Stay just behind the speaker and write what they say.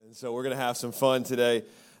So we're going to have some fun today.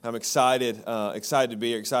 I'm excited to be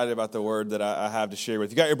here, excited about the word that I have to share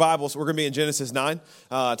with you. You got your Bibles? We're going to be in Genesis 9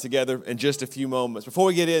 together in just a few moments. Before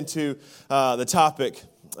we get into the topic,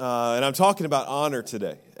 and I'm talking about honor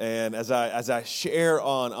today. And as I share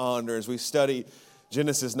on honor, as we study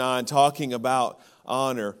Genesis 9, talking about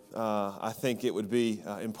honor, I think it would be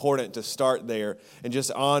important to start there and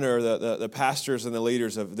just honor the pastors and the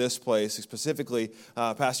leaders of this place, specifically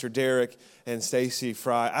Pastor Derek and Stacy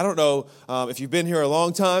Fry. I don't know if you've been here a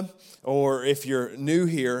long time or if you're new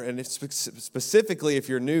here, and specifically if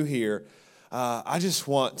you're new here, I just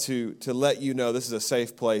want to let you know this is a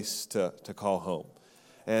safe place to call home.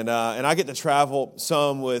 And I get to travel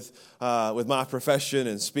some with my profession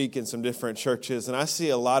and speak in some different churches, and I see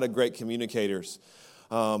a lot of great communicators.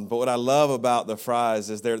 But what I love about the Fries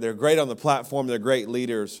is they're great on the platform, they're great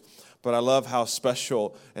leaders, but I love how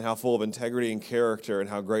special and how full of integrity and character and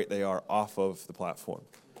how great they are off of the platform.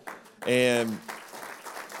 And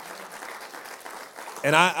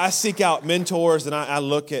I seek out mentors, and I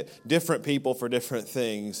look at different people for different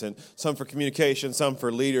things, and some for communication, some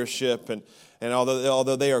for leadership, and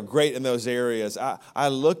although they are great in those areas, I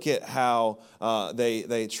look at how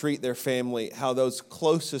they treat their family, how those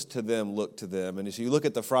closest to them look to them. And as you look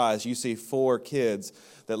at the Fries, you see 4 kids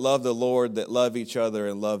that love the Lord, that love each other,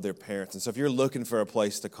 and love their parents. And so if you're looking for a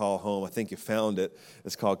place to call home, I think you found it.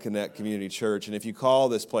 It's called Connect Community Church. And if you call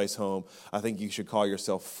this place home, I think you should call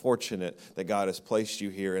yourself fortunate that God has placed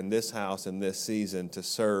you here in this house in this season to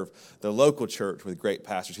serve the local church with great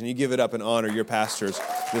pastors. Can you give it up and honor your pastors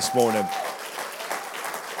this morning?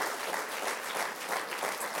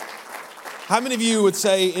 How many of you would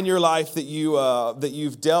say in your life that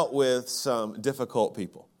you've dealt with some difficult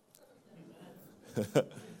people?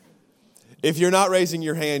 If you're not raising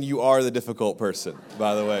your hand, you are the difficult person,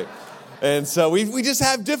 by the way. And so we just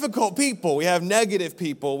have difficult people. We have negative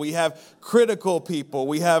people. We have critical people.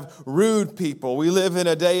 We have rude people. We live in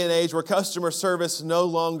a day and age where customer service no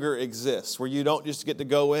longer exists, where you don't just get to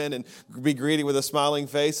go in and be greeted with a smiling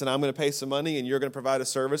face and I'm going to pay some money and you're going to provide a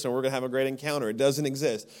service and we're going to have a great encounter. It doesn't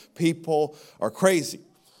exist. People are crazy.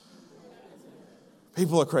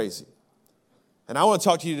 People are crazy. And I want to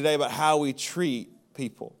talk to you today about how we treat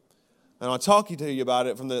people. And I want to talk to you about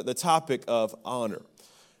it from the topic of honor.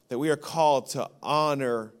 That we are called to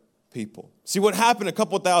honor people. See, what happened a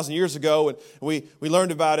couple thousand years ago, and we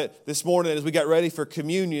learned about it this morning as we got ready for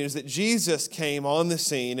communion, is that Jesus came on the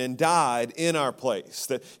scene and died in our place.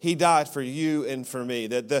 That he died for you and for me.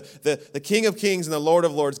 That the King of Kings and the Lord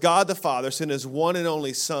of Lords, God the Father, sent his one and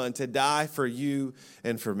only Son to die for you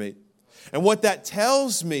and for me. And what that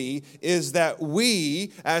tells me is that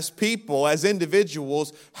we, as people, as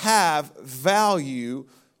individuals, have value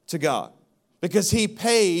to God. Because he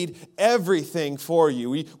paid everything for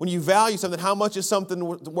you. When you value something, how much is something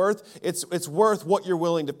worth? It's worth what you're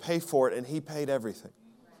willing to pay for it, and he paid everything.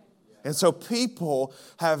 And so people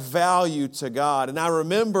have value to God. And I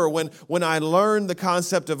remember when I learned the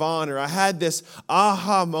concept of honor, I had this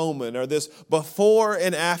aha moment or this before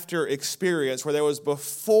and after experience where there was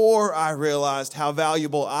before I realized how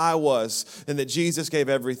valuable I was and that Jesus gave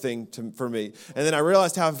everything for me. And then I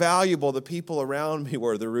realized how valuable the people around me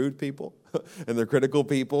were, the rude people and the critical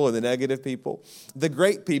people and the negative people. The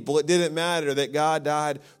great people, it didn't matter that God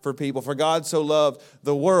died for people. For God so loved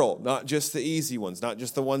the world, not just the easy ones, not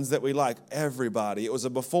just the ones that we like, everybody. It was a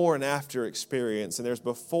before and after experience. And there's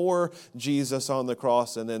before Jesus on the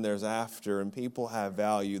cross and then there's after. And people have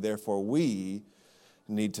value. Therefore, we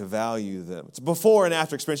need to value them. It's a before and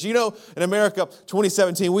after experience. You know, in America,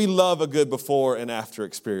 2017, we love a good before and after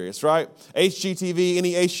experience, right? HGTV,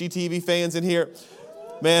 any HGTV fans in here?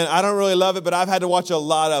 Man, I don't really love it, but I've had to watch a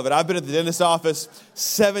lot of it. I've been at the dentist's office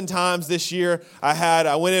 7 times this year.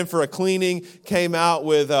 I went in for a cleaning, came out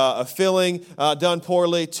with a filling done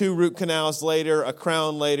poorly, 2 root canals later, a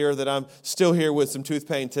crown later, that I'm still here with some tooth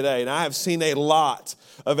pain today. And I have seen a lot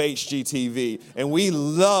of HGTV, and we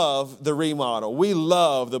love the remodel. We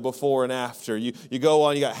love the before and after. You go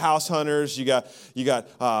on, you got House Hunters, you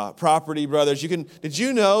got Property Brothers. Did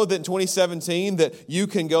you know that in 2017 that you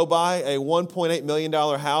can go buy a $1.8 million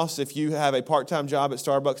house if you have a part-time job at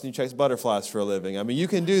Starbucks and you chase butterflies for a living? I mean, you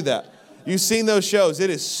can do that. You've seen those shows. It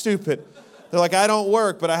is stupid. They're like, I don't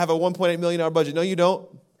work, but I have a $1.8 million budget. No, you don't.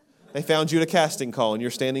 They found you at a casting call, and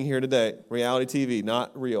you're standing here today. Reality TV,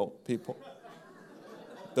 not real people.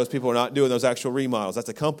 Those people are not doing those actual remodels. That's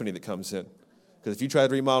a company that comes in. Because if you try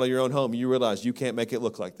to remodel your own home, you realize you can't make it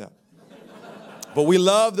look like that. But we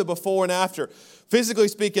love the before and after. Physically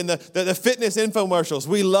speaking, the fitness infomercials,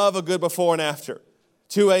 we love a good before and after.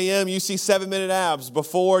 2 a.m., you see 7-minute abs.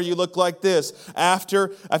 Before, you look like this.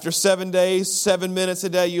 After 7 days, 7 minutes a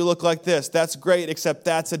day, you look like this. That's great, except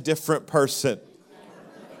that's a different person.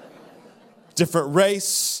 Different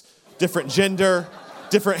race, different gender,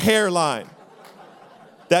 different hairline.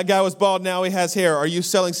 That guy was bald, now he has hair. Are you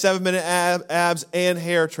selling 7-minute abs and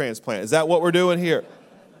hair transplant? Is that what we're doing here?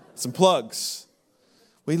 Some plugs.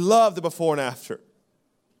 We love the before and after.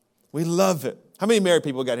 We love it. How many married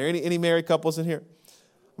people got here? Any married couples in here?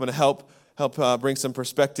 I'm going to help bring some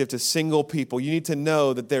perspective to single people. You need to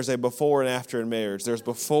know that there's a before and after in marriage. There's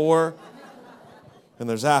before and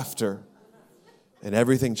there's after, and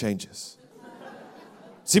everything changes.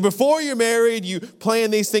 See, before you're married, you plan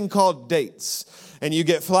these things called dates, and you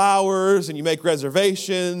get flowers, and you make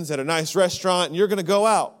reservations at a nice restaurant, and you're going to go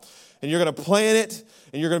out, and you're going to plan it,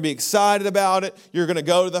 and you're going to be excited about it. You're going to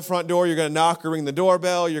go to the front door. You're going to knock or ring the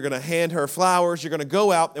doorbell. You're going to hand her flowers. You're going to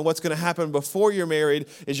go out. And what's going to happen before you're married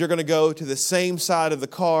is you're going to go to the same side of the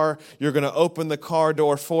car. You're going to open the car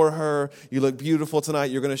door for her. You look beautiful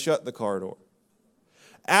tonight. You're going to shut the car door.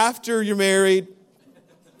 After you're married,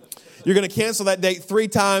 you're going to cancel that date 3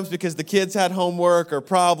 times because the kids had homework or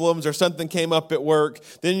problems or something came up at work.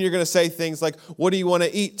 Then you're going to say things like, what do you want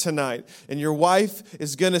to eat tonight? And your wife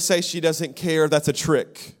is going to say she doesn't care. That's a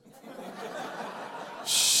trick.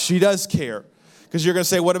 She does care. Because you're going to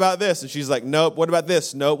say, what about this? And she's like, nope. What about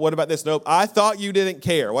this? Nope. What about this? Nope. I thought you didn't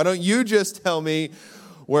care. Why don't you just tell me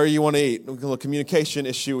where you want to eat? A little communication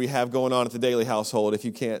issue we have going on at the Dailey household, if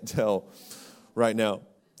you can't tell right now.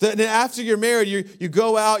 Then after you're married, you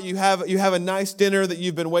go out, you have a nice dinner that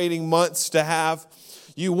you've been waiting months to have.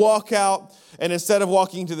 You walk out, and instead of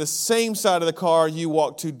walking to the same side of the car, you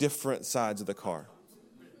walk to different sides of the car.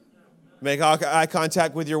 Make eye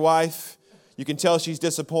contact with your wife. You can tell she's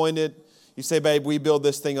disappointed. You say, babe, we build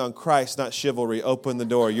this thing on Christ, not chivalry. Open the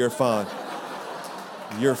door. You're fine.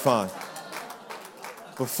 You're fine.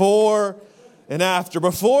 Before and after.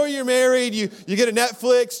 Before you're married, you get a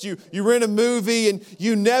Netflix, you rent a movie, and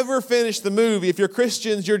you never finish the movie. If you're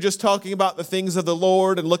Christians, you're just talking about the things of the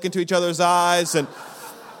Lord and looking to each other's eyes.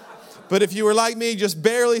 But if you were like me, just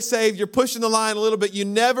barely saved, you're pushing the line a little bit, you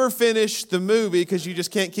never finish the movie because you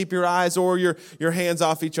just can't keep your eyes or your hands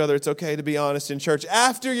off each other. It's okay to be honest in church.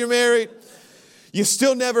 After you're married, you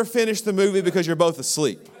still never finish the movie because you're both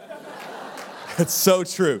asleep. It's so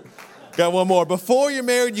true. Got one more. Before you're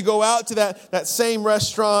married, you go out to that same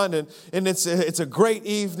restaurant, and it's a great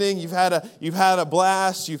evening. You've had a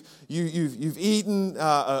blast. You've eaten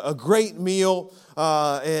a great meal,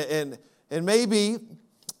 and maybe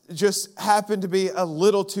just happened to be a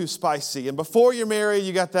little too spicy. And before you're married,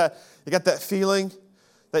 you got that feeling,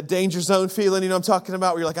 that danger zone feeling, you know what I'm talking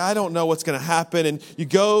about, where you're like, I don't know what's going to happen. And you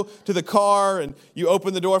go to the car and you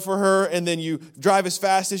open the door for her, and then you drive as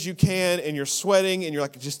fast as you can, and you're sweating, and you're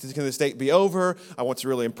like, just can this date be over? I want to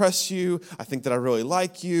really impress you. I think that I really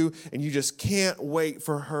like you. And you just can't wait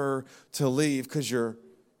for her to leave because you're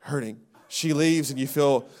hurting. She leaves and you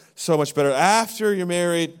feel so much better. After you're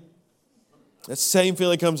married, that same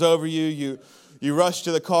feeling comes over you. You rush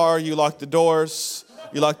to the car, you lock the doors,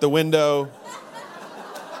 you lock the window.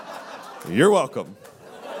 You're welcome.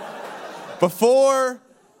 Before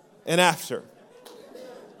and after.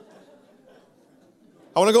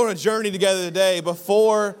 I want to go on a journey together today.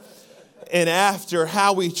 Before and after,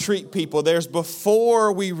 how we treat people. There's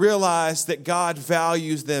before we realize that God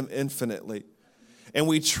values them infinitely, and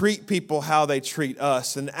we treat people how they treat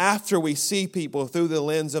us. And after we see people through the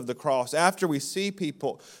lens of the cross, after we see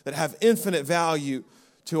people that have infinite value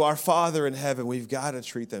to our Father in heaven, we've got to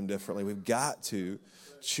treat them differently. We've got to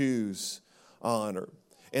choose honor.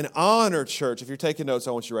 And honor, church, if you're taking notes,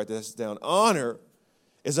 I want you to write this down. Honor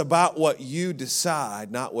is about what you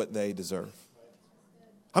decide, not what they deserve.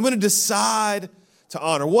 I'm going to decide to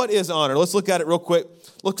honor. What is honor? Let's look at it real quick.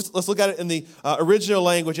 Let's look at it in the original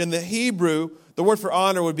language. In the Hebrew, the word for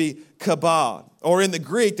honor would be kabod. Or in the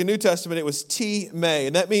Greek, the New Testament, it was me.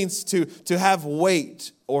 And that means to have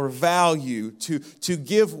weight or value, to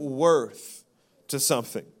give worth to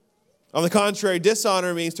something. On the contrary,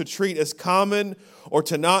 dishonor means to treat as common or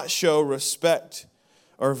to not show respect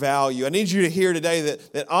or value. I need you to hear today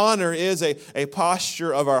that honor is a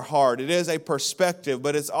posture of our heart. It is a perspective,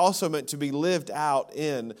 but it's also meant to be lived out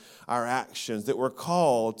in our actions, that we're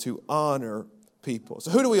called to honor people.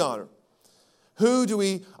 So who do we honor? Who do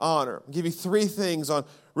we honor? I'll give you 3 things on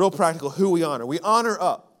real practical who we honor. We honor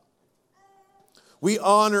up. We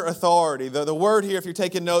honor authority. The word here, if you're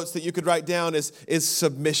taking notes that you could write down, is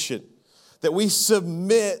submission. That we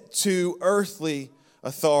submit to earthly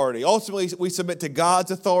authority. Ultimately, we submit to God's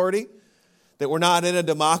authority. that we're not in a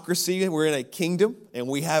democracy, we're in a kingdom, and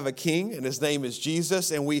we have a king, and his name is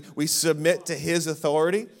Jesus, and we submit to his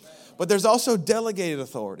authority. But there's also delegated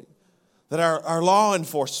authority, that our law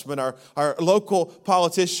enforcement, our local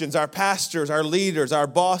politicians, our pastors, our leaders, our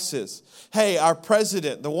bosses, hey, our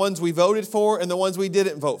president, the ones we voted for and the ones we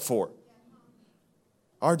didn't vote for,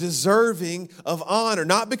 are deserving of honor,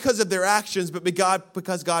 not because of their actions, but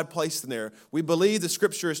because God placed them there. We believe the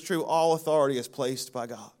scripture is true. All authority is placed by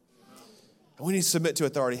God. And we need to submit to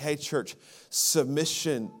authority. Hey, church,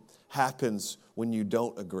 submission happens when you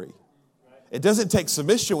don't agree. It doesn't take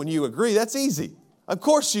submission when you agree. That's easy. Of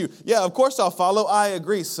course I'll follow. I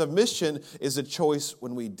agree. Submission is a choice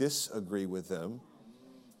when we disagree with them.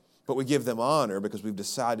 But we give them honor because we've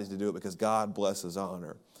decided to do it because God blesses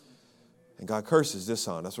honor. And God curses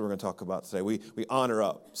dishonor. That's what we're going to talk about today. We honor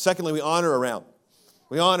up. Secondly, we honor around.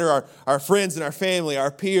 We honor our friends and our family,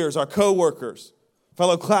 our peers, our co-workers,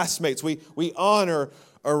 fellow classmates. We honor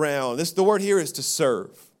around. The word here is to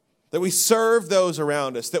serve. That we serve those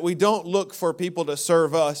around us. That we don't look for people to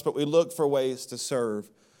serve us, but we look for ways to serve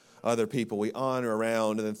other people. We honor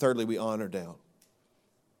around. And then thirdly, we honor down.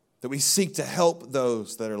 That we seek to help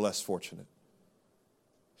those that are less fortunate.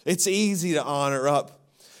 It's easy to honor up.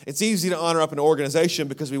 It's easy to honor up an organization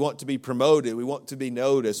because we want to be promoted. We want to be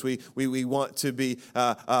noticed. We want to be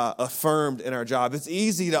affirmed in our job. It's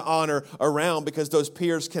easy to honor around because those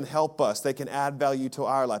peers can help us. They can add value to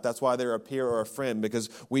our life. That's why they're a peer or a friend, because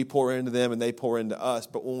we pour into them and they pour into us.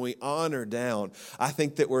 But when we honor down, I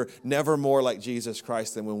think that we're never more like Jesus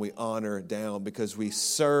Christ than when we honor down, because we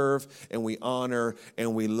serve and we honor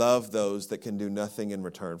and we love those that can do nothing in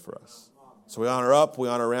return for us. So we honor up, we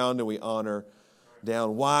honor around, and we honor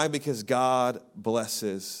down. Why? Because God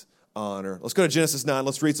blesses honor. Let's go to Genesis 9.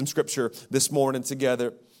 Let's read some scripture this morning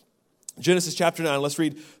together. Genesis chapter 9. Let's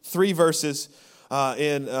read 3 verses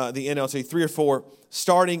in the NLT, 3 or 4,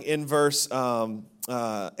 starting in verse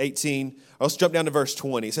 18. Let's jump down to verse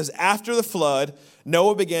 20. It says, after the flood,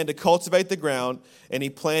 Noah began to cultivate the ground, and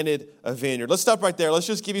he planted a vineyard. Let's stop right there. Let's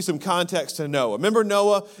just give you some context to Noah. Remember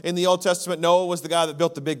Noah in the Old Testament? Noah was the guy that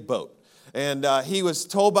built the big boat. And he was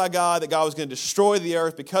told by God that God was going to destroy the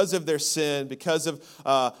earth because of their sin, because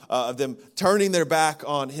of them turning their back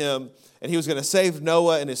on him. And he was going to save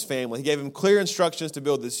Noah and his family. He gave him clear instructions to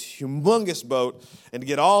build this humongous boat and to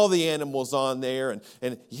get all the animals on there.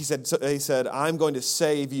 And he said, I'm going to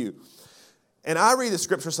save you. And I read the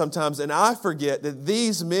scripture sometimes and I forget that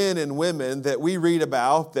these men and women that we read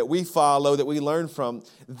about, that we follow, that we learn from,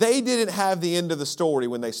 they didn't have the end of the story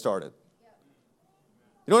when they started.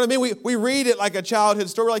 You know what I mean? We read it like a childhood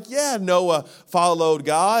story. Like, yeah, Noah followed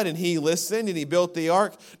God and he listened and he built the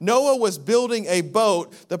ark. Noah was building a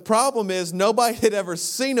boat. The problem is nobody had ever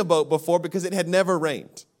seen a boat before because it had never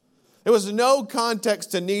rained. There was no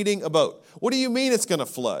context to needing a boat. What do you mean it's going to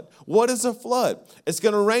flood? What is a flood? It's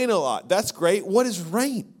going to rain a lot. That's great. What is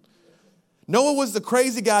rain? Noah was the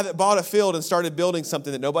crazy guy that bought a field and started building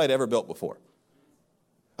something that nobody had ever built before.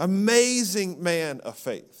 Amazing man of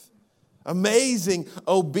faith. Amazing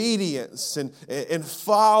obedience and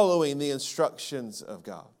following the instructions of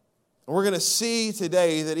God. And we're going to see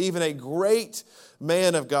today that even a great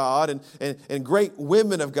man of God and great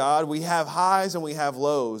women of God, we have highs and we have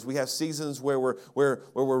lows. We have seasons where we're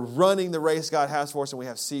running the race God has for us, and we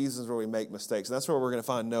have seasons where we make mistakes. And that's where we're going to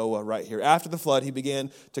find Noah right here. After the flood, he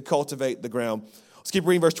began to cultivate the ground. Let's keep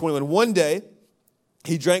reading verse 21. One day,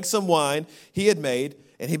 he drank some wine he had made,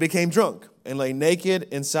 and he became drunk and lay naked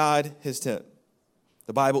inside his tent.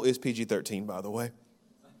 The Bible is PG-13, by the way.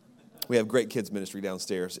 We have great kids ministry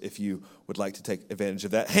downstairs if you would like to take advantage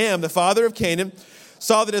of that. Ham, the father of Canaan,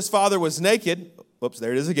 saw that his father was naked. Whoops,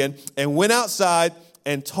 there it is again. And went outside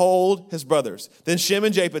and told his brothers. Then Shem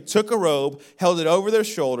and Japheth took a robe, held it over their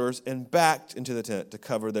shoulders, and backed into the tent to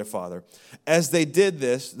cover their father. As they did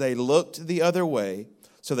this, they looked the other way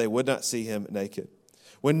so they would not see him naked.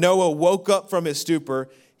 When Noah woke up from his stupor,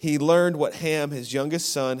 he learned what Ham, his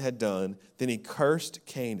youngest son, had done. Then he cursed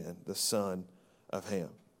Canaan, the son of Ham.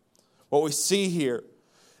 What we see here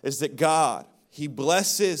is that God, he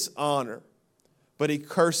blesses honor, but he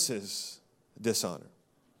curses dishonor.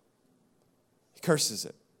 He curses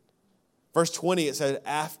it. Verse 20, it said,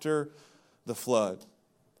 after the flood.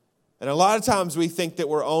 And a lot of times we think that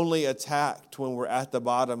we're only attacked when we're at the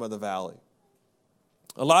bottom of the valley.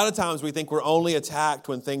 A lot of times we think we're only attacked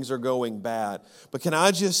when things are going bad. But can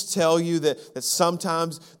I just tell you that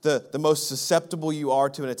sometimes the most susceptible you are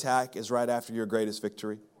to an attack is right after your greatest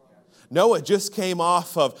victory? Noah just came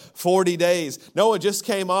off of 40 days. Noah just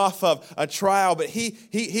came off of a trial, but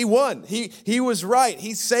he won. He was right.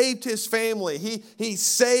 He saved his family. He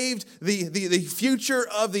saved the future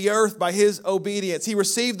of the earth by his obedience. He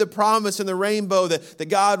received the promise in the rainbow that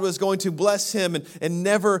God was going to bless him and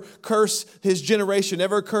never curse his generation,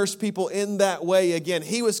 never curse people in that way again.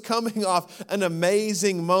 He was coming off an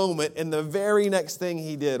amazing moment, and the very next thing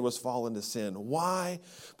he did was fall into sin. Why?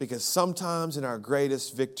 Because sometimes in our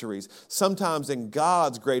greatest victories, sometimes in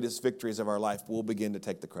God's greatest victories of our life, we'll begin to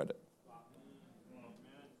take the credit.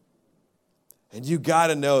 And you got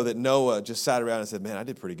to know that Noah just sat around and said, man, I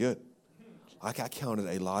did pretty good. Like, I counted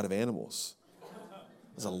a lot of animals.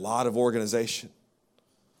 There's a lot of organization.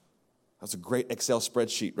 That's a great Excel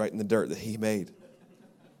spreadsheet right in the dirt that he made.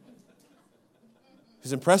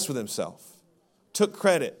 He's impressed with himself, took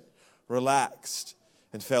credit, relaxed,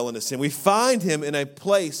 and fell into sin. We find him in a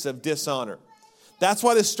place of dishonor. That's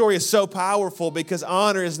why this story is so powerful, because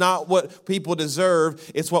honor is not what people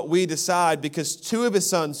deserve. It's what we decide, because two of his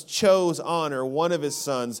sons chose honor. One of his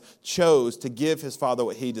sons chose to give his father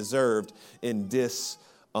what he deserved in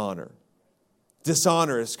dishonor.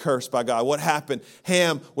 Dishonor is cursed by God. What happened?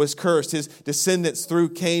 Ham was cursed. His descendants through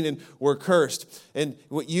Canaan were cursed. And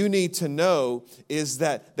what you need to know is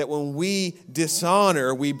that when we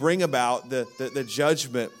dishonor, we bring about the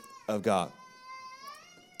judgment of God.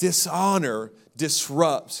 Dishonor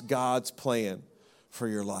disrupts God's plan for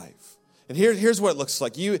your life. And here's what it looks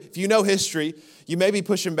like. If you know history, you may be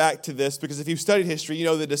pushing back to this, because if you've studied history, you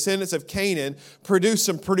know the descendants of Canaan produced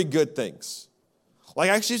some pretty good things. Like,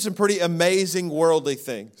 actually some pretty amazing worldly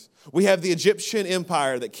things. We have the Egyptian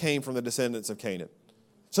empire that came from the descendants of Canaan.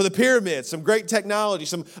 So the pyramids, some great technology,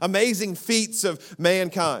 some amazing feats of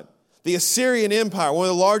mankind. The Assyrian Empire, one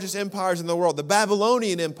of the largest empires in the world. The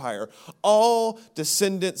Babylonian Empire, all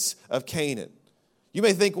descendants of Canaan. You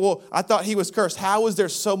may think, well, I thought he was cursed. How is there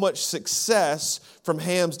so much success from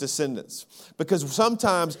Ham's descendants? Because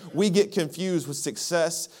sometimes we get confused with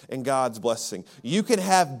success and God's blessing. You can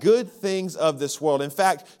have good things of this world. In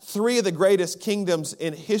fact, 3 of the greatest kingdoms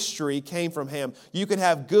in history came from Ham. You can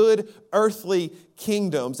have good earthly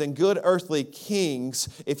kingdoms and good earthly kings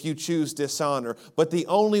if you choose dishonor. But the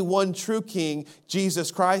only one true king,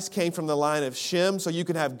 Jesus Christ, came from the line of Shem. So you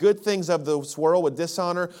can have good things of this world with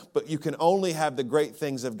dishonor, but you can only have the great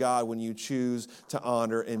things of God when you choose to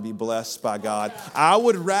honor and be blessed by God. I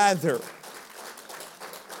would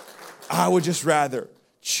just rather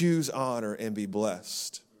choose honor and be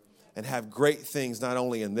blessed and have great things not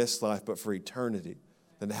only in this life but for eternity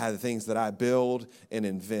than to have the things that I build and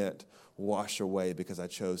invent wash away because I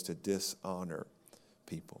chose to dishonor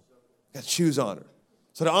people. You got to choose honor.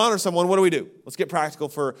 So to honor someone, what do? Let's get practical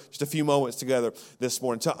for just a few moments together this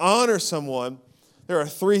morning. To honor someone, there are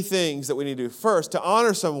 3 things that we need to do. First, to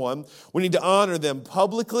honor someone, we need to honor them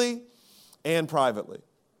publicly and privately.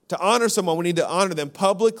 To honor someone, we need to honor them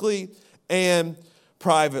publicly and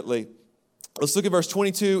privately. Let's look at verse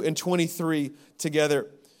 22 and 23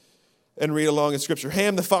 together and read along in Scripture.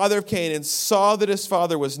 Ham, the father of Canaan, saw that his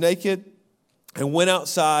father was naked and went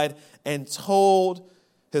outside and told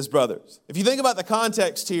his brothers. If you think about the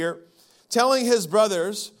context here, telling his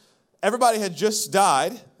brothers, everybody had just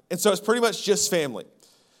died, and so it's pretty much just family.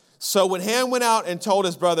 So when Ham went out and told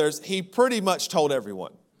his brothers, he pretty much told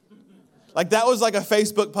everyone. Like, that was like a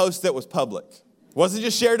Facebook post that was public. It wasn't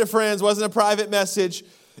just shared to friends, wasn't a private message.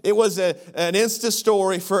 It was an Insta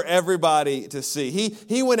story for everybody to see.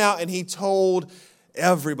 He went out and he told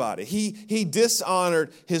everybody. He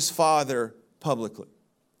dishonored his father publicly.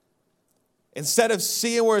 Instead of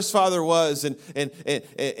seeing where his father was and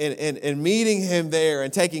meeting him there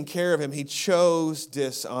and taking care of him, he chose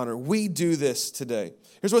dishonor. We do this today.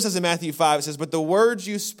 Here's what it says in Matthew 5. It says, but the words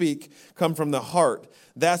you speak come from the heart.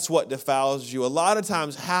 That's what defiles you. A lot of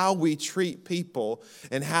times how we treat people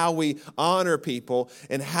and how we honor people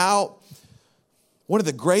and one of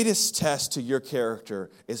the greatest tests to your character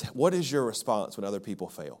is, what is your response when other people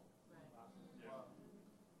fail?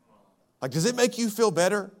 Like, does it make you feel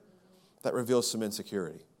better? That reveals some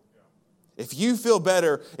insecurity. If you feel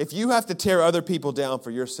better, if you have to tear other people down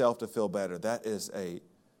for yourself to feel better, that is a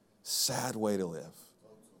sad way to live.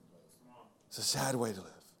 It's a sad way to live.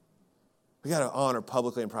 We got to honor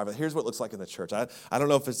publicly and privately. Here's what it looks like in the church. I don't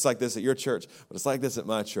know if it's like this at your church, but it's like this at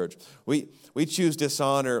my church. We choose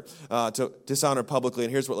dishonor to dishonor publicly,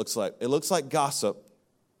 and here's what it looks like. It looks like gossip,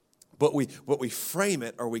 but we frame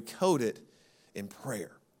it or we code it in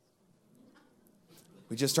prayer.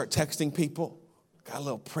 We just start texting people. Got a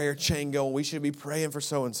little prayer chain going. We should be praying for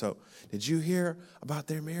so-and-so. Did you hear about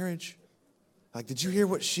their marriage? Like, did you hear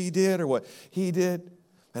what she did or what he did?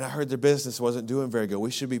 And I heard their business wasn't doing very good. We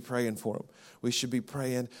should be praying for them. We should be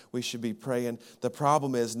praying. We should be praying. The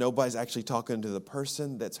problem is nobody's actually talking to the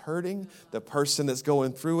person that's hurting, the person that's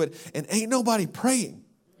going through it, and ain't nobody praying.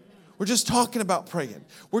 We're just talking about praying.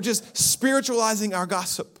 We're just spiritualizing our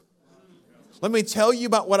gossip. Let me tell you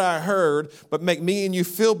about what I heard, but make me and you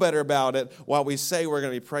feel better about it while we say we're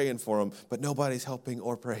going to be praying for them, but nobody's helping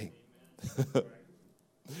or praying.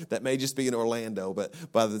 That may just be in Orlando, but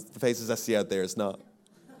by the faces I see out there, it's not.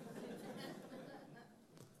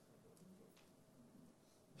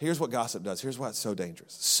 Here's what gossip does. Here's why it's so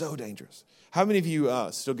dangerous. So dangerous. How many of you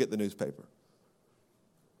still get the newspaper?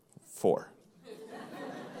 4.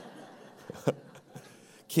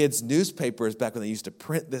 Kids' newspapers, back when they used to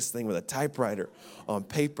print this thing with a typewriter on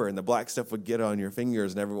paper, and the black stuff would get on your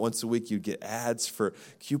fingers, and every once a week you'd get ads for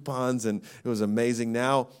coupons, and it was amazing.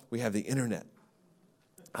 Now we have the internet.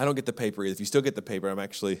 I don't get the paper either. If you still get the paper, I'm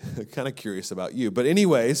actually kind of curious about you. But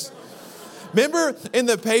anyways... Remember in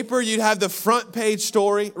the paper, you'd have the front page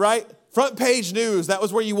story, right? Front page news. That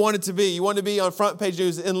was where you wanted to be. You wanted to be on front page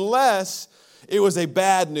news unless it was a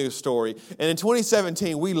bad news story. And in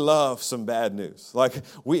 2017, we love some bad news.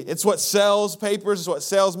 It's what sells papers. It's what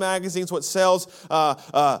sells magazines. What sells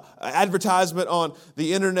advertisement on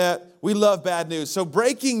the internet. We love bad news. So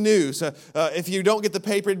breaking news, if you don't get the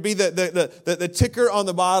paper, it'd be the ticker on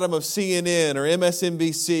the bottom of CNN or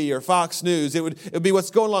MSNBC or Fox News. It would be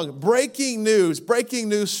what's going on. Breaking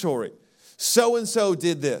news story. So-and-so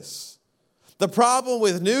did this. The problem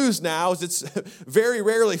with news now is it's very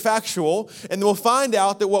rarely factual, and we'll find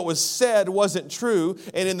out that what was said wasn't true.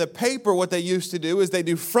 And in the paper, what they used to do is they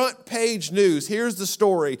do front page news. Here's the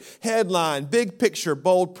story, headline, big picture,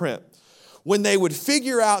 bold print. When they would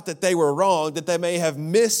figure out that they were wrong, that they may have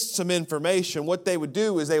missed some information, what they would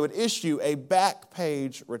do is they would issue a back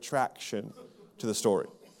page retraction to the story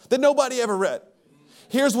that nobody ever read.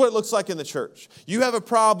 Here's what it looks like in the church. You have a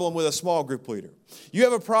problem with a small group leader. You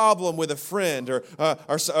have a problem with a friend or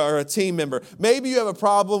a team member. Maybe you have a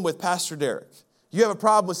problem with Pastor Derek. You have a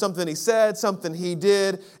problem with something he said, something he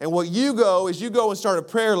did. And what you go and start a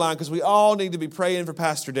prayer line because we all need to be praying for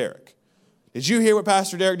Pastor Derek. Did you hear what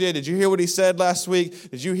Pastor Derek did? Did you hear what he said last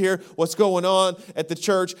week? Did you hear what's going on at the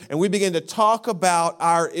church? And we begin to talk about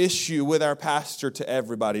our issue with our pastor to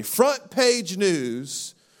everybody. Front page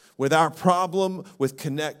news with our problem with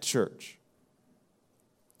Connect Church.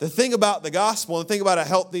 The thing about the gospel and the thing about a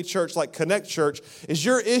healthy church like Connect Church is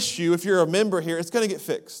your issue, if you're a member here, it's going to get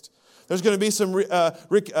fixed. There's going to be some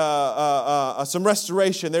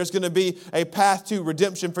restoration. There's going to be a path to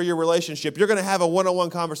redemption for your relationship. You're going to have a one-on-one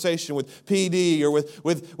conversation with PD or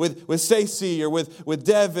with Stacy or with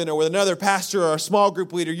Devin or with another pastor or a small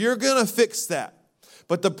group leader. You're going to fix that.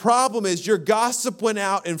 But the problem is your gossip went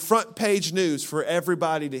out in front page news for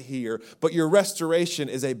everybody to hear, but your restoration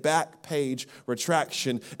is a back page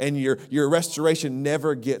retraction, and your restoration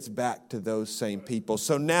never gets back to those same people.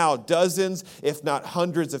 So now dozens, if not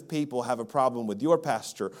hundreds of people have a problem with your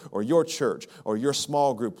pastor or your church or your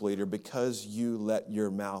small group leader because you let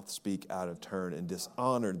your mouth speak out of turn and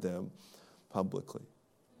dishonored them publicly.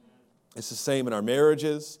 It's the same in our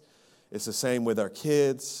marriages. It's the same with our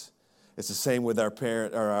kids. It's the same with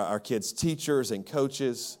our kids' teachers and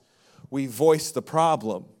coaches. We voice the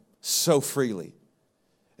problem so freely,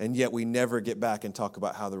 and yet we never get back and talk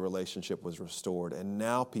about how the relationship was restored. And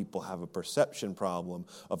now people have a perception problem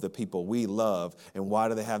of the people we love. And why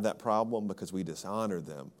do they have that problem? Because we dishonor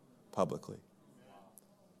them publicly.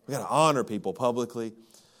 We got to honor people publicly,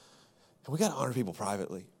 and we got to honor people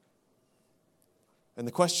privately. And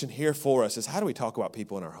the question here for us is, how do we talk about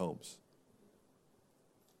people in our homes?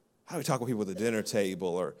 How do we talk with people at the dinner table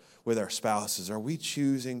or with our spouses? Are we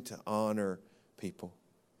choosing to honor people?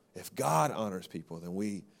 If God honors people, then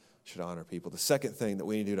we should honor people. The second thing that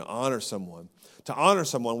we need to do to honor someone,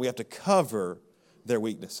 we have to cover their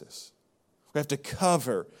weaknesses. We have to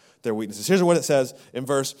cover their weaknesses. Here's what it says in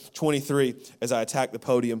verse 23 as I attack the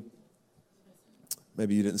podium.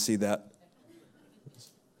 Maybe you didn't see that.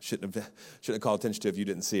 Shouldn't have called attention to it if you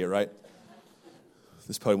didn't see it, right?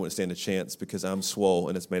 This podium wouldn't stand a chance because I'm swole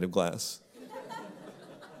and it's made of glass.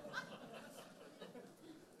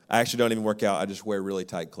 I actually don't even work out. I just wear really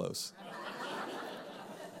tight clothes.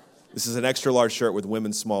 This is an extra large shirt with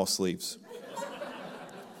women's small sleeves.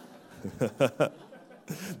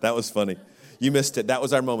 That was funny. You missed it. That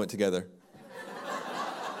was our moment together.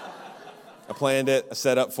 I planned it. I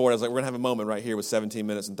set up for it. I was like, we're going to have a moment right here with 17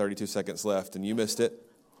 minutes and 32 seconds left. And you missed it.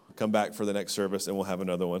 Come back for the next service and we'll have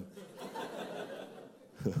another one.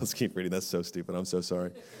 Let's keep reading. That's so stupid. I'm so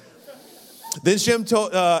sorry. Then Shem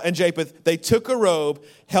and Japheth, they took a robe,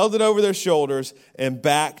 held it over their shoulders, and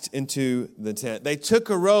backed into the tent. They took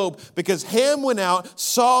a robe because Ham went out,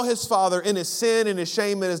 saw his father in his sin and his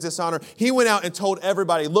shame and his dishonor. He went out and told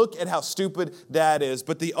everybody, look at how stupid dad is.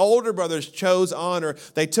 But the older brothers chose honor.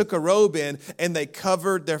 They took a robe in and they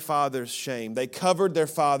covered their father's shame. They covered their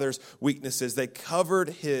father's weaknesses. They covered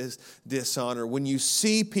his dishonor. When you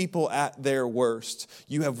see people at their worst,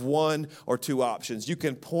 you have one or two options. You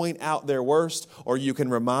can point out their worst, or you can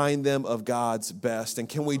remind them of God's best. And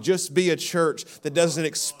can we just be a church that doesn't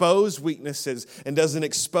expose weaknesses and doesn't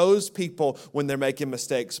expose people when they're making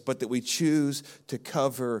mistakes, but that we choose to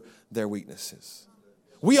cover their weaknesses?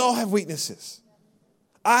 We all have weaknesses.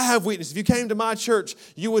 I have weaknesses. If you came to my church,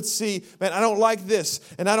 you would see, man, I don't like this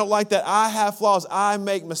and I don't like that. I have flaws. I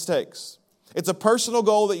make mistakes. It's a personal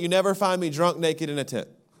goal that you never find me drunk naked in a tent.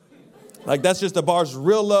 Like, that's just, the bar's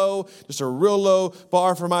real low, just a real low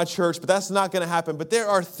bar for my church, but that's not going to happen. But there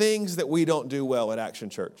are things that we don't do well at Action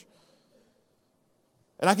Church.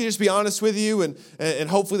 And I can just be honest with you, and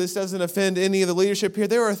hopefully this doesn't offend any of the leadership here.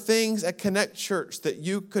 There are things at Connect Church that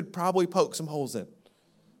you could probably poke some holes in.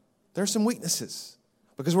 There are some weaknesses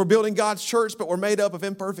because we're building God's church, but we're made up of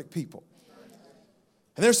imperfect people.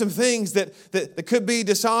 And there's some things that could be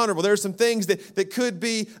dishonorable. There's some things that could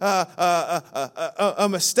be a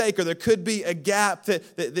mistake, or there could be a gap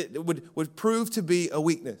that would prove to be a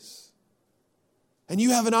weakness. And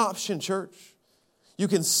you have an option, church. You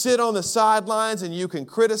can sit on the sidelines and you can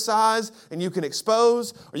criticize and you can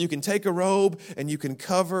expose, or you can take a robe and you can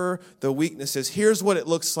cover the weaknesses. Here's what it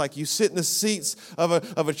looks like. You sit in the seats of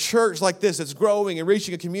a church like this that's growing and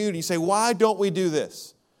reaching a community. You say, why don't we do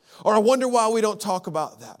this? Or I wonder why we don't talk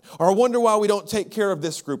about that. Or I wonder why we don't take care of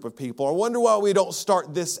this group of people. Or I wonder why we don't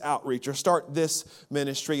start this outreach or start this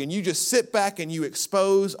ministry. And you just sit back and you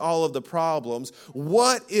expose all of the problems.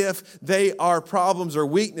 What if they are problems or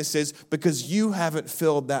weaknesses because you haven't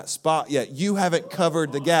filled that spot yet? You haven't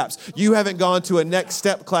covered the gaps. You haven't gone to a next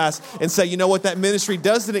step class and say, you know what, that ministry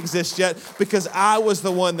doesn't exist yet because I was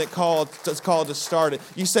the one that called to start it.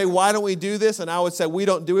 You say, why don't we do this? And I would say, we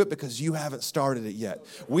don't do it because you haven't started it yet.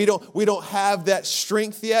 We don't have that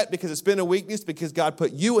strength yet because it's been a weakness, because God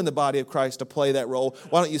put you in the body of Christ to play that role.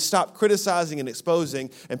 Why don't you stop criticizing and exposing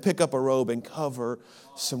and pick up a robe and cover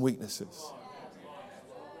some weaknesses?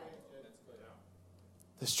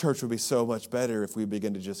 This church would be so much better if we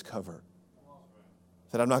begin to just cover.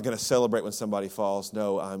 That I'm not going to celebrate when somebody falls.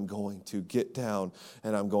 No, I'm going to get down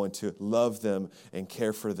and I'm going to love them and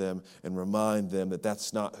care for them and remind them that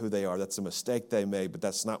that's not who they are. That's a mistake they made, but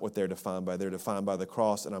that's not what they're defined by. They're defined by the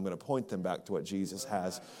cross, and I'm going to point them back to what Jesus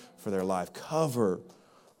has for their life. Cover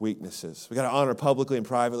weaknesses. We got to honor publicly and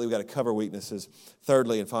privately. We got to cover weaknesses.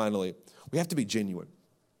 Thirdly and finally, we have to be genuine.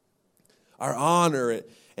 Our honor,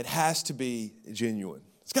 it has to be genuine.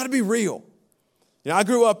 It's got to be real. You know, I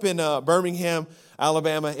grew up in Birmingham,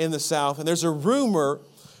 Alabama, in the South, and there's a rumor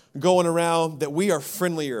going around that we are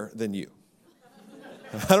friendlier than you.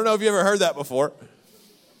 I don't know if you ever heard that before,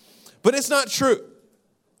 but it's not true.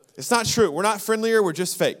 It's not true. We're not friendlier. We're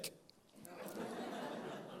just fake.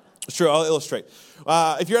 It's true. I'll illustrate.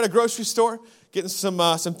 If you're at a grocery store getting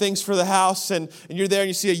some things for the house, and you're there and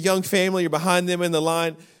you see a young family, you're behind them in the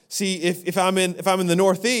line. See, if I'm in the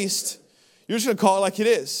Northeast, you're just going to call it like it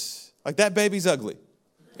is. Like, that baby's ugly.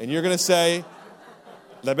 And you're going to say,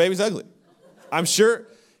 that baby's ugly. I'm sure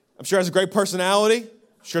it has a great personality.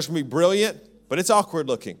 I'm sure it's going to be brilliant, but it's awkward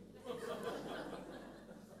looking.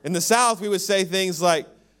 In the South, we would say things like,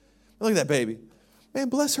 look at that baby. Man,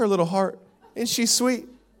 bless her little heart. Isn't she sweet?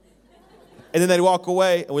 And then they'd walk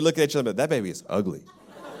away, and we look at each other, but that baby is ugly.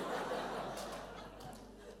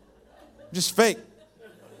 Just fake.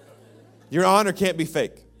 Your honor can't be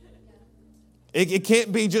fake. It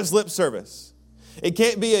can't be just lip service. It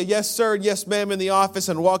can't be a yes, sir, yes, ma'am in the office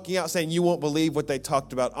and walking out saying you won't believe what they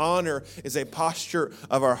talked about. Honor is a posture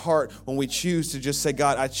of our heart when we choose to just say,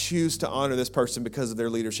 God, I choose to honor this person because of their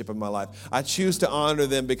leadership in my life. I choose to honor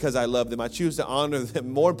them because I love them. I choose to honor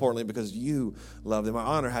them, more importantly, because you love them. Our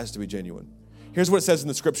honor has to be genuine. Here's what it says in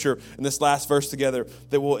the scripture in this last verse together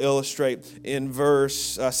that we'll illustrate in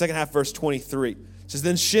second half, verse 23. It says,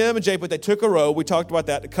 then Shem and Japheth, they took a robe, we talked about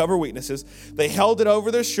that, to cover weaknesses. They held it over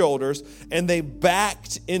their shoulders, and they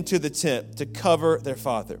backed into the tent to cover their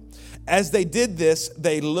father. As they did this,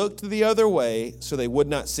 they looked the other way so they would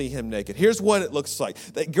not see him naked. Here's what it looks like.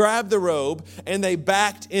 They grabbed the robe, and they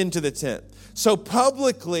backed into the tent. So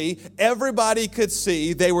publicly, everybody could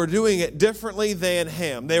see they were doing it differently than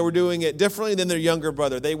him. They were doing it differently than their younger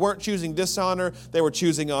brother. They weren't choosing dishonor, they were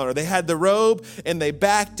choosing honor. They had the robe and they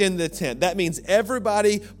backed in the tent. That means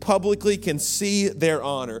everybody publicly can see their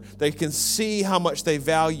honor. They can see how much they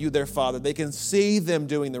value their father. They can see them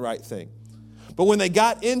doing the right thing. But when they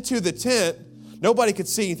got into the tent, nobody could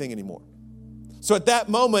see anything anymore. So at that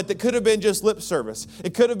moment, it could have been just lip service.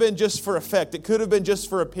 It could have been just for effect. It could have been just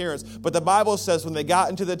for appearance. But the Bible says when they got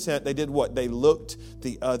into the tent, they did what? They looked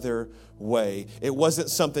the other way. It wasn't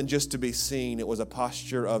something just to be seen. It was a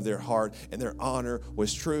posture of their heart, and their honor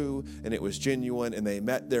was true, and it was genuine, and they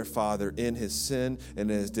met their father in his sin and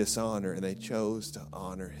in his dishonor, and they chose to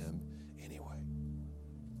honor him anyway.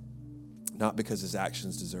 Not because his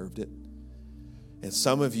actions deserved it. And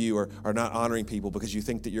some of you are not honoring people because you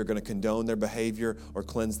think that you're going to condone their behavior or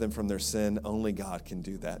cleanse them from their sin. Only God can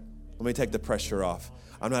do that. Let me take the pressure off.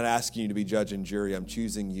 I'm not asking you to be judge and jury. I'm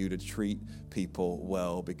choosing you to treat people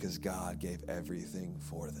well because God gave everything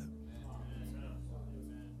for them.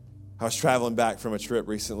 I was traveling back from a trip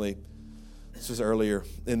recently. This was earlier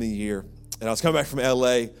in the year. And I was coming back from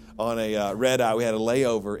LA on a red eye. We had a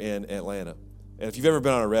layover in Atlanta. And if you've ever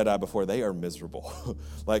been on a red eye before, they are miserable.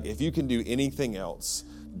 Like, if you can do anything else,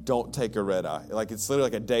 don't take a red eye. Like, it's literally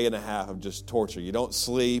like a day and a half of just torture. You don't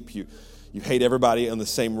sleep. You hate everybody on the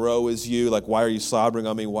same row as you. Like, why are you slobbering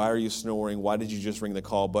on me? Why are you snoring? Why did you just ring the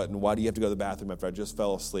call button? Why do you have to go to the bathroom after I just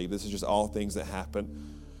fell asleep? This is just all things that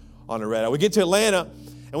happen on a red eye. We get to Atlanta,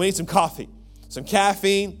 and we need some coffee, some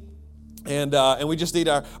caffeine. And we just need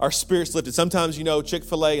our spirits lifted. Sometimes,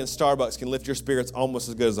 Chick-fil-A and Starbucks can lift your spirits almost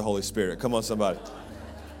as good as the Holy Spirit. Come on, somebody.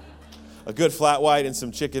 A good flat white and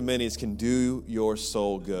some chicken minis can do your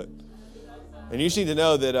soul good. And you just need to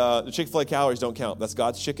know that the Chick-fil-A calories don't count. That's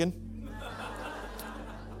God's chicken.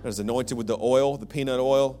 It's anointed with the oil, the peanut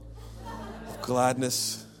oil of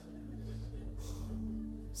gladness.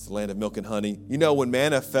 It's the land of milk and honey. When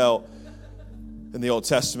manna fell in the Old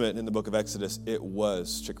Testament, in the book of Exodus, it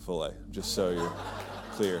was Chick-fil-A, just so you're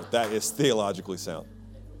clear. That is theologically sound.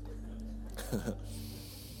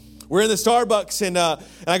 We're in the Starbucks, and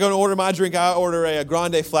I go to order my drink. I order a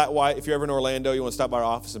grande flat white. If you're ever in Orlando, you want to stop by our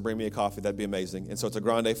office and bring me a coffee, that'd be amazing. And so it's a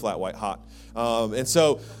grande flat white, hot. And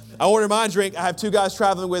so I order my drink. I have two guys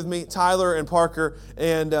traveling with me, Tyler and Parker,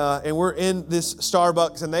 and we're in this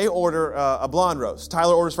Starbucks, and they order a blonde roast.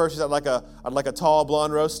 Tyler orders first. He's I'd like a tall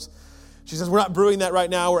blonde roast. She says, we're not brewing that right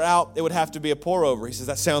now. We're out. It would have to be a pour-over. He says,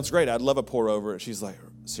 that sounds great. I'd love a pour-over. She's like,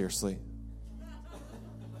 seriously?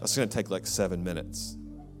 That's going to take like 7 minutes.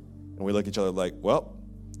 And we look at each other like, well,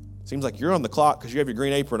 seems like you're on the clock because you have your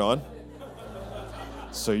green apron on.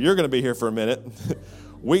 So you're going to be here for a minute.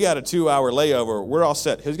 We got a 2-hour layover. We're all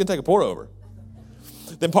set. Who's going to take a pour-over?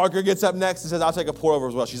 Then Parker gets up next and says, I'll take a pour-over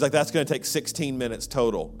as well. She's like, that's going to take 16 minutes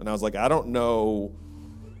total. And I was like, I don't know.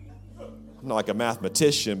 I'm not like a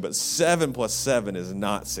mathematician, but 7 plus 7 is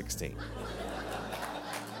not 16.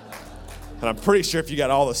 And I'm pretty sure if you got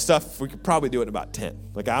all the stuff, we could probably do it in about 10.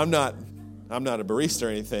 Like, I'm not a barista or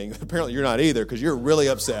anything. Apparently you're not either, because you're really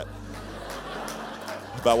upset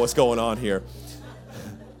about what's going on here.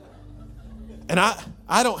 And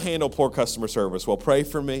I don't handle poor customer service well. Pray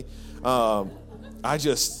for me. I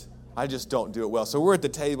just don't do it well. So we're at the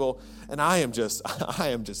table, and I am just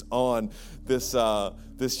on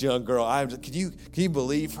this young girl. Can you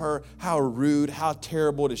believe her? How rude, how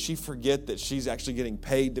terrible. Does she forget that she's actually getting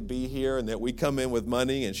paid to be here and that we come in with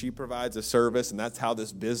money and she provides a service and that's how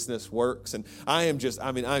this business works? And I'm just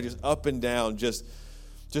up and down, just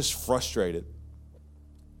frustrated.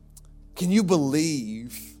 Can you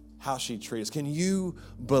believe how she treats us? Can you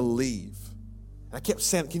believe? And I kept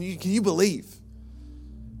saying, can you believe?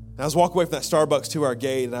 And I was walking away from that Starbucks to our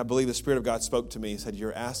gate, and I believe the Spirit of God spoke to me. He said,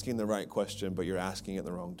 you're asking the right question, but you're asking it in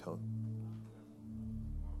the wrong tone.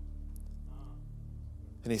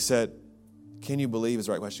 And he said, can you believe is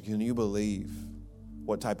the right question. Can you believe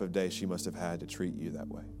what type of day she must have had to treat you that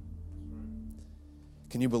way?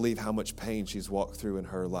 Can you believe how much pain she's walked through in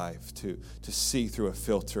her life to see through a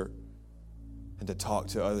filter and to talk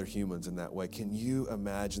to other humans in that way? Can you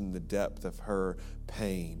imagine the depth of her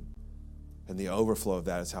pain? And the overflow of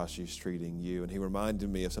that is how she's treating you. And he reminded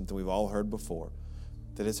me of something we've all heard before,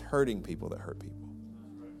 that it's hurting people that hurt people.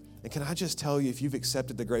 And can I just tell you, if you've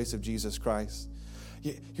accepted the grace of Jesus Christ,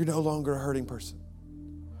 you're no longer a hurting person.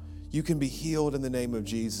 You can be healed in the name of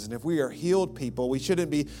Jesus. And if we are healed people, we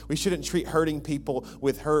shouldn't treat hurting people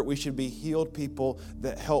with hurt. We should be healed people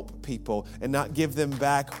that help people and not give them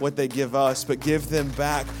back what they give us, but give them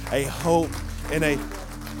back a hope and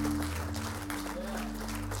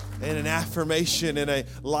and an affirmation and a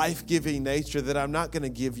life-giving nature that I'm not going to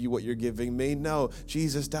give you what you're giving me. No,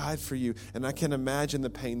 Jesus died for you, and I can imagine the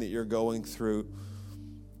pain that you're going through.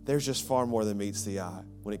 There's just far more than meets the eye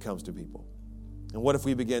when it comes to people. And what if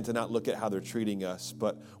we begin to not look at how they're treating us,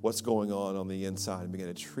 but what's going on the inside and begin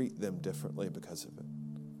to treat them differently because of it?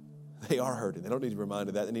 They are hurting. They don't need to be reminded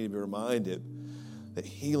of that. They need to be reminded that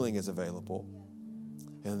healing is available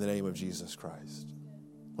in the name of Jesus Christ.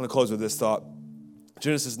 I want to close with this thought.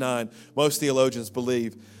 Genesis 9, most theologians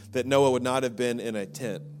believe that Noah would not have been in a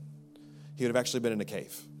tent. He would have actually been in a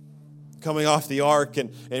cave. Coming off the ark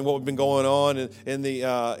and what had been going on in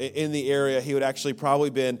the area, he would actually probably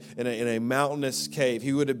been in a mountainous cave.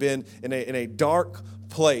 He would have been in a dark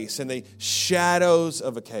place, in the shadows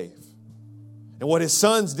of a cave. And what his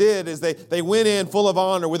sons did is they went in full of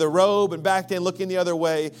honor with a robe and backed in looking the other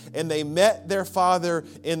way, and they met their father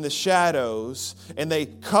in the shadows, and they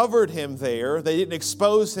covered him there. They didn't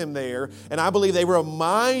expose him there. And I believe they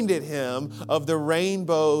reminded him of the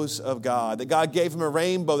rainbows of God, that God gave him a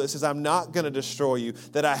rainbow that says, I'm not going to destroy you,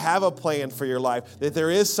 that I have a plan for your life, that there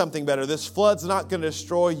is something better. This flood's not going to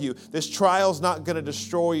destroy you. This trial's not going to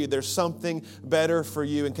destroy you. There's something better for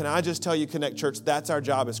you. And can I just tell you, Connect Church, that's our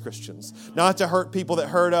job as Christians. Not to hurt people that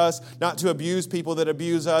hurt us, not to abuse people that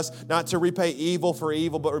abuse us, not to repay evil for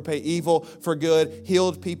evil, but repay evil for good.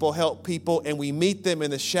 Healed people help people, and we meet them in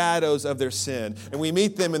the shadows of their sin, and we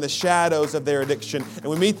meet them in the shadows of their addiction, and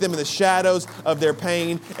we meet them in the shadows of their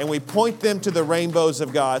pain, and we point them to the rainbows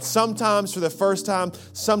of God. Sometimes for the first time,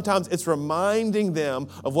 sometimes it's reminding them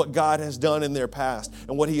of what God has done in their past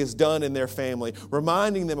and what He has done in their family,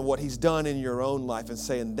 reminding them of what He's done in your own life and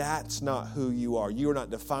saying, that's not who you are. You are not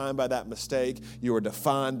defined by that mistake. You are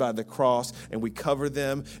defined by the cross, and we cover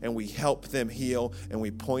them and we help them heal and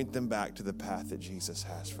we point them back to the path that Jesus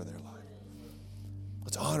has for their life.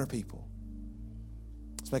 Let's honor people.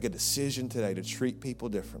 Let's make a decision today to treat people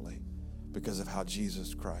differently because of how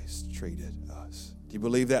Jesus Christ treated us. Do you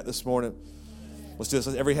believe that this morning? Let's do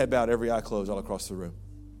this. Every head bowed, every eye closed all across the room.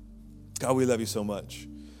 God, we love you so much.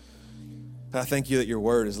 I thank you that your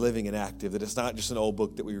word is living and active, that it's not just an old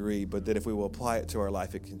book that we read, but that if we will apply it to our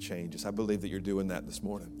life, it can change us. I believe that you're doing that this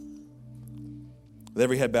morning. With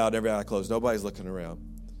every head bowed, every eye closed, nobody's looking around.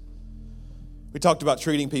 We talked about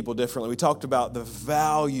treating people differently. We talked about the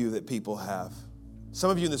value that people have. Some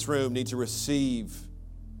of you in this room need to receive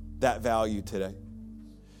that value today.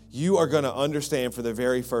 You are going to understand for the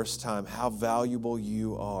very first time how valuable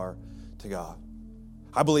you are to God.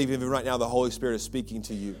 I believe even right now the Holy Spirit is speaking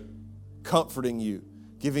to you, comforting you,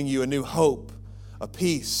 giving you a new hope, a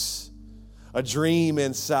peace, a dream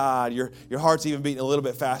inside. Your heart's even beating a little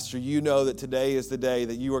bit faster. You know that today is the day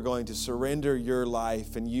that you are going to surrender your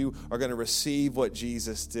life and you are going to receive what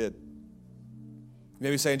Jesus did. You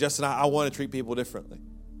may be saying, Justin, I want to treat people differently.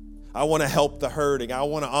 I want to help the hurting. I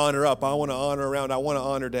want to honor up. I want to honor around. I want to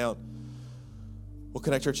honor down. Well,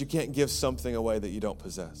 Connect Church, you can't give something away that you don't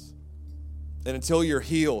possess. And until you're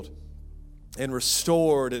healed and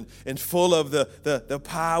restored and full of the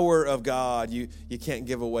power of God, you can't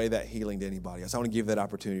give away that healing to anybody else. I want to give that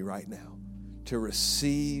opportunity right now to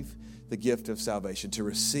receive the gift of salvation, to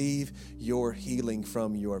receive your healing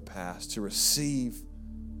from your past, to receive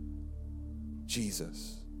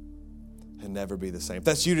Jesus and never be the same. If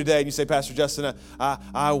that's you today and you say, Pastor Justin,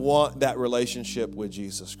 I want that relationship with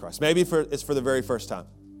Jesus Christ. Maybe it's for the very first time.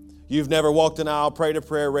 You've never walked an aisle, prayed a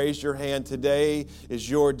prayer, raised your hand. Today is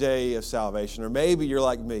your day of salvation. Or maybe you're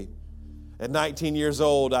like me. At 19 years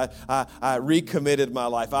old, I recommitted my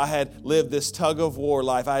life. I had lived this tug-of-war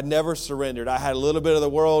life. I had never surrendered. I had a little bit of the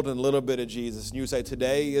world and a little bit of Jesus. And you say,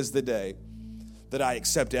 today is the day that I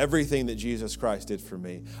accept everything that Jesus Christ did for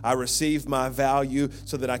me. I receive my value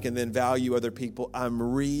so that I can then value other people. I'm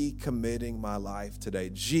recommitting my life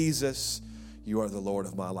today. Jesus, you are the Lord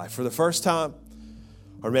of my life. For the first time,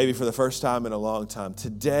 or maybe for the first time in a long time,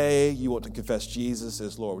 today you want to confess Jesus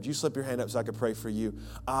as Lord. Would you slip your hand up so I can pray for you?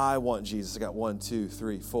 I want Jesus. I got 1, 2,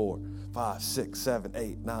 3, 4, 5, 6, 7,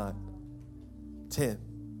 8, 9, 10.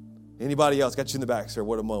 Anybody else? Got you in the back, sir.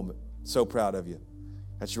 What a moment. So proud of you.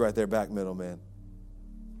 Got you right there, back middle, man.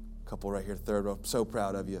 Couple right here, third row. So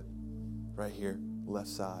proud of you. Right here, left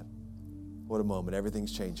side. What a moment.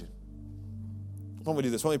 Everything's changing. Why don't we do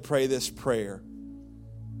this? Why don't we pray this prayer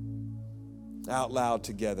out loud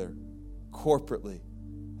together, corporately.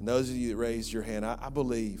 And those of you that raised your hand, I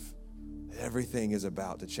believe that everything is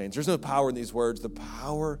about to change. There's no power in these words. The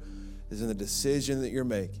power is in the decision that you're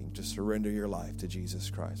making to surrender your life to Jesus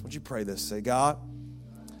Christ. Would you pray this? Say, God,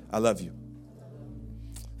 I love you.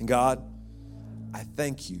 And God, I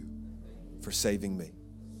thank you for saving me.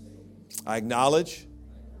 I acknowledge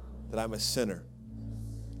that I'm a sinner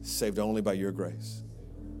saved only by your grace.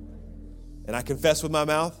 And I confess with my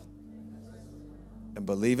mouth and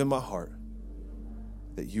believe in my heart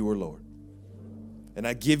that you are Lord. And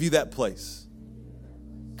I give you that place,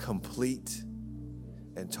 complete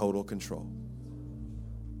and total control.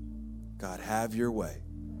 God, have your way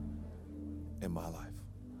in my life.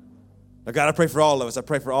 Now, God, I pray for all of us. I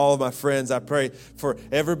pray for all of my friends. I pray for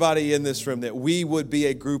everybody in this room that we would be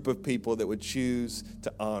a group of people that would choose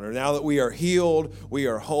to honor. Now that we are healed, we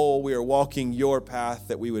are whole, we are walking your path,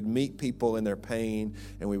 that we would meet people in their pain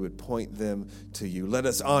and we would point them to you. Let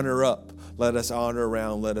us honor up. Let us honor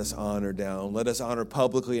around. Let us honor down. Let us honor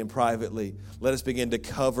publicly and privately. Let us begin to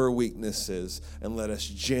cover weaknesses, and let us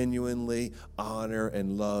genuinely honor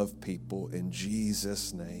and love people in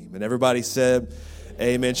Jesus' name. And everybody said,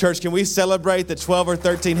 amen. Church, can we celebrate the 12 or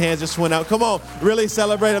 13 hands just went out? Come on, really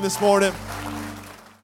celebrate them this morning.